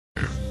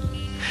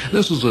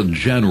This is a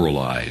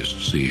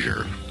generalized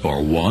seizure,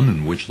 or one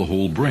in which the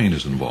whole brain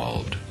is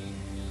involved.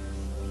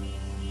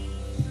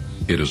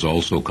 It is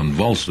also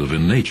convulsive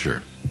in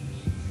nature.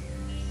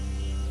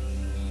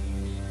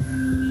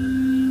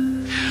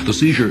 The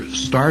seizure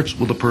starts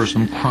with a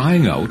person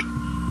crying out,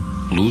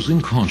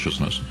 losing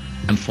consciousness,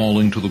 and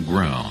falling to the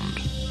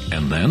ground,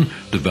 and then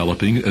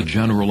developing a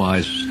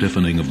generalized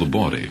stiffening of the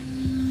body.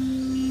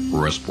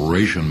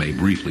 Respiration may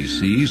briefly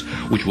cease,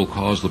 which will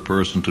cause the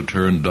person to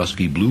turn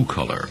dusky blue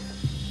color.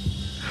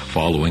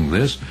 Following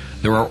this,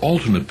 there are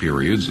alternate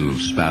periods of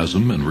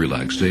spasm and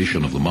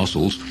relaxation of the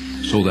muscles,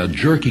 so that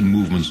jerking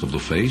movements of the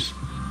face,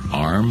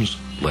 arms,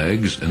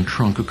 legs, and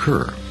trunk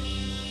occur.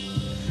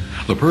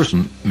 The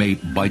person may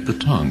bite the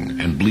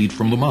tongue and bleed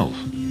from the mouth,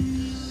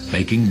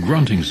 making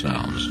grunting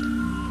sounds,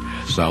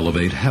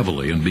 salivate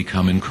heavily and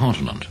become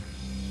incontinent.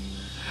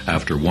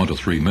 After 1 to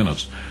 3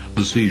 minutes,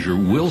 the seizure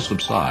will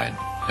subside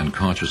and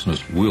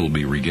consciousness will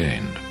be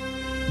regained.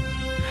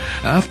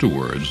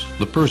 Afterwards,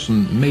 the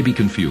person may be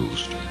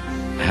confused,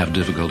 have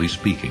difficulty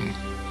speaking,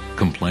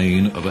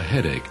 complain of a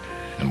headache,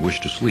 and wish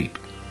to sleep.